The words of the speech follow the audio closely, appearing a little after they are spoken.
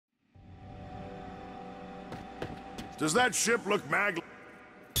Does that ship look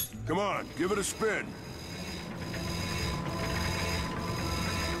Come on, give it a spin.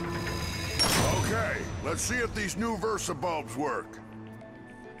 Okay, let's see if these new Versa bulbs work.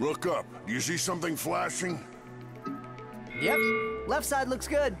 Look up. Do you see something flashing? Yep. Left side looks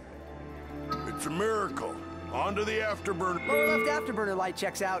good. It's a miracle. On to the afterburner. Lower left afterburner light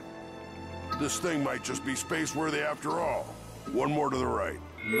checks out. This thing might just be space-worthy after all. One more to the right.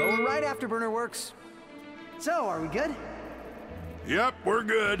 Lower right afterburner works. So, are we good? Yep, we're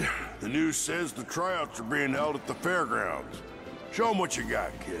good. The news says the tryouts are being held at the fairgrounds. Show them what you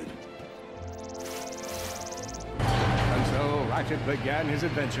got, kid. And so Ratchet began his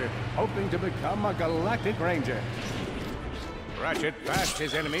adventure, hoping to become a Galactic Ranger. Ratchet bashed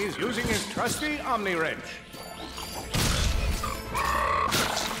his enemies using his trusty Omni Wrench.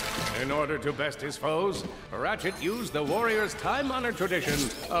 In order to best his foes, Ratchet used the warrior's time-honored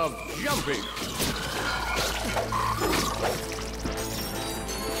tradition of jumping.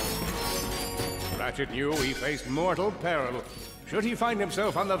 Ratchet knew he faced mortal peril. Should he find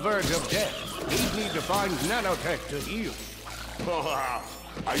himself on the verge of death, he'd need to find nanotech to heal.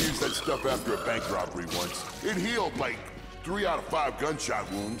 I used that stuff after a bank robbery once. It healed like 3 out of 5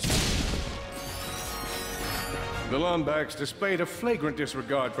 gunshot wounds. The Lombax displayed a flagrant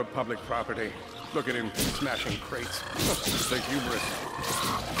disregard for public property. Look at him smashing crates. The hubris.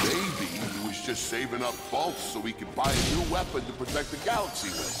 Maybe he was just saving up bolts so he could buy a new weapon to protect the galaxy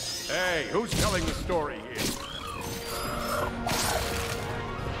with. Hey, who's telling the story here?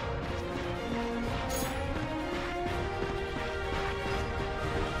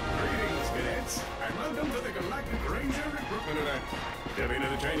 Greetings, cadets, and welcome to the Galactic Ranger Recruitment Event. Step into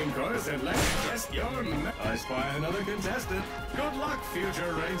the training course and let's test your I spy another contestant. Good luck,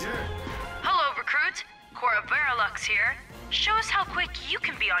 future Ranger. Hello, recruit. Cora Verilux here. Show us how quick you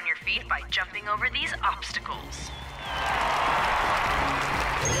can be on your feet by jumping over these obstacles.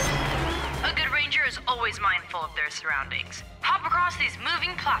 A good ranger is always mindful of their surroundings. Hop across these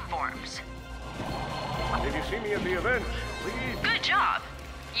moving platforms. Did you see me at the event? Please. Good job.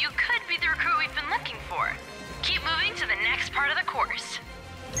 You could be the recruit we've been looking for. Keep moving to the next part of the course.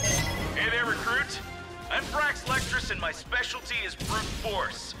 Hey there, recruit. I'm Brax Lextrus, and my specialty is brute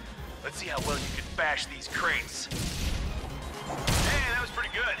force. Let's see how well you can bash these crates. Hey, that was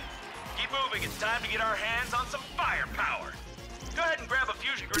pretty good. Keep moving. It's time to get our hands on some firepower. Go ahead and grab a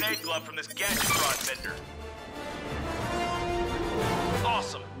fusion grenade glove from this gadgetron vendor.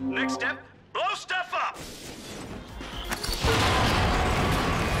 Awesome. Next step, blow stuff up.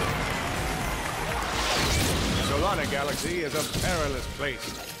 Solana Galaxy is a perilous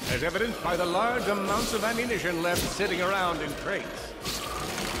place, as evidenced by the large amounts of ammunition left sitting around in crates.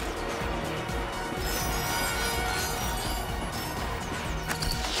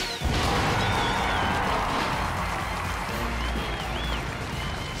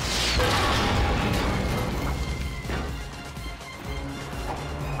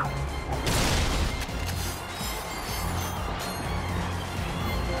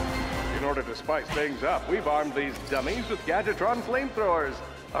 In order to spice things up, we've armed these dummies with Gadgetron flamethrowers.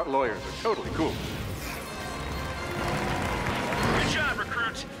 Our lawyers are totally cool. Good job,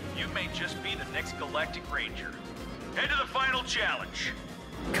 recruit. You may just be the next Galactic Ranger. Head to the final challenge.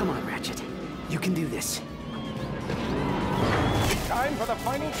 Come on, Ratchet. You can do this. It's time for the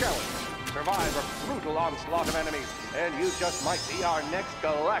final challenge. Survive a brutal onslaught of enemies, and you just might be our next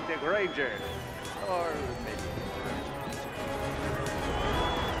Galactic Ranger. Or maybe...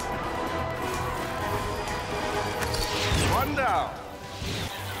 One down.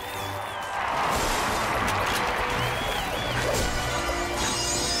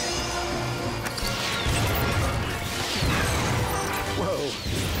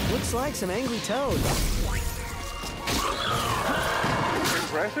 Whoa. Looks like some angry toads.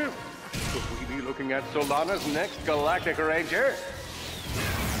 Impressive. Could we be looking at Solana's next Galactic Ranger?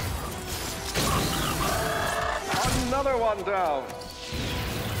 Another one down.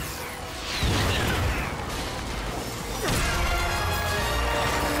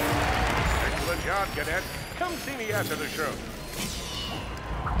 Excellent job, cadet. Come see me after the show.